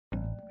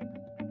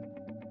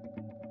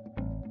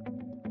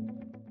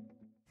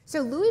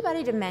So Lewy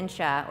body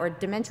dementia, or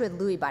dementia with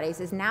Lewy bodies,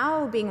 is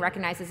now being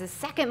recognized as the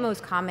second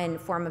most common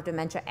form of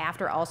dementia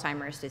after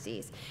Alzheimer's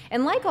disease.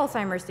 And like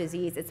Alzheimer's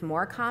disease, it's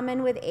more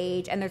common with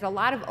age, and there's a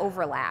lot of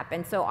overlap.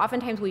 And so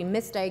oftentimes we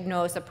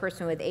misdiagnose a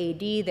person with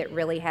AD that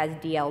really has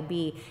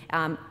DLB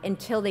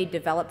until they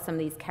develop some of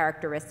these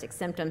characteristic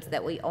symptoms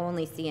that we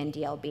only see in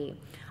DLB.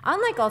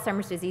 Unlike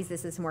Alzheimer's disease,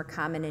 this is more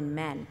common in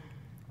men.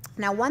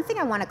 Now, one thing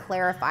I want to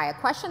clarify, a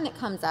question that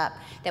comes up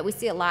that we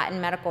see a lot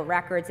in medical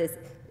records is,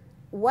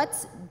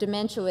 what's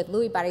dementia with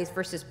Lewy bodies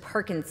versus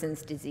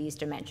Parkinson's disease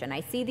dementia? And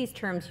I see these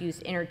terms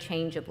used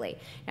interchangeably.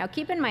 Now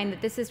keep in mind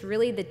that this is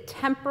really the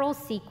temporal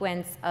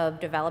sequence of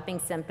developing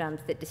symptoms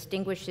that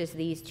distinguishes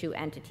these two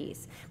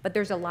entities. But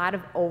there's a lot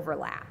of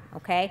overlap,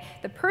 okay?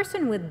 The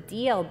person with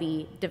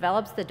DLB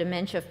develops the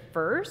dementia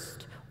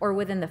first or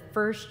within the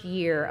first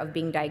year of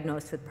being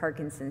diagnosed with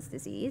Parkinson's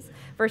disease,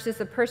 versus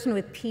the person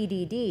with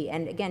PDD.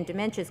 And again,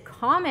 dementia is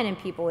common in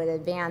people with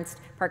advanced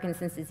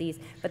Parkinson's disease,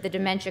 but the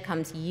dementia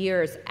comes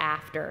years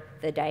after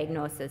the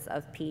diagnosis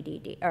of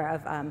PDD, or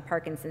of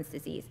Parkinson's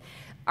disease.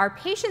 Our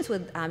patients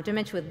with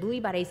dementia with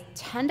Lewy bodies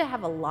tend to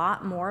have a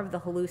lot more of the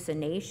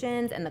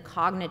hallucinations and the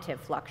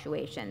cognitive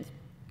fluctuations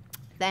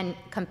than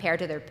compared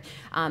to their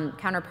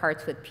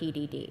counterparts with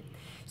PDD.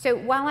 So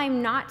while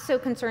I'm not so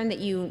concerned that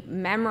you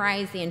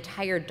memorize the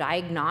entire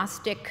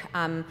diagnostic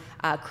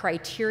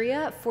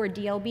criteria for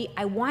DLB,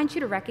 I want you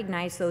to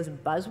recognize those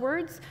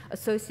buzzwords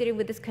associated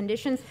with this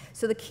condition.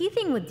 So the key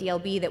thing with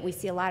DLB that we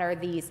see a lot are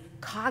these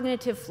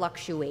cognitive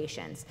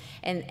fluctuations,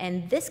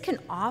 and this can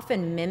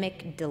often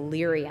mimic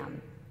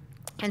delirium.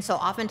 And so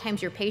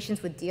oftentimes your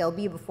patients with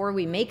DLB, before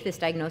we make this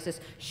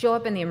diagnosis, show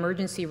up in the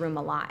emergency room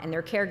a lot, and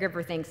their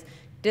caregiver thinks,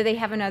 do they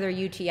have another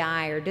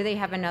UTI, or do they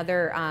have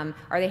another,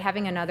 are they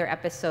having another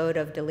episode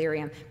of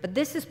delirium? But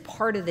this is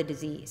part of the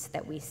disease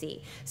that we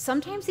see.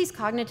 Sometimes these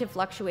cognitive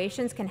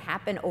fluctuations can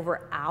happen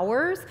over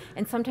hours,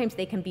 and sometimes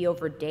they can be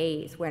over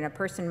days, when a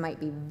person might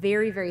be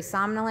very, very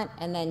somnolent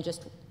and then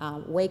just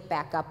wake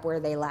back up where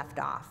they left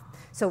off.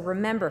 So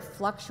remember,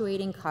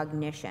 fluctuating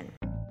cognition.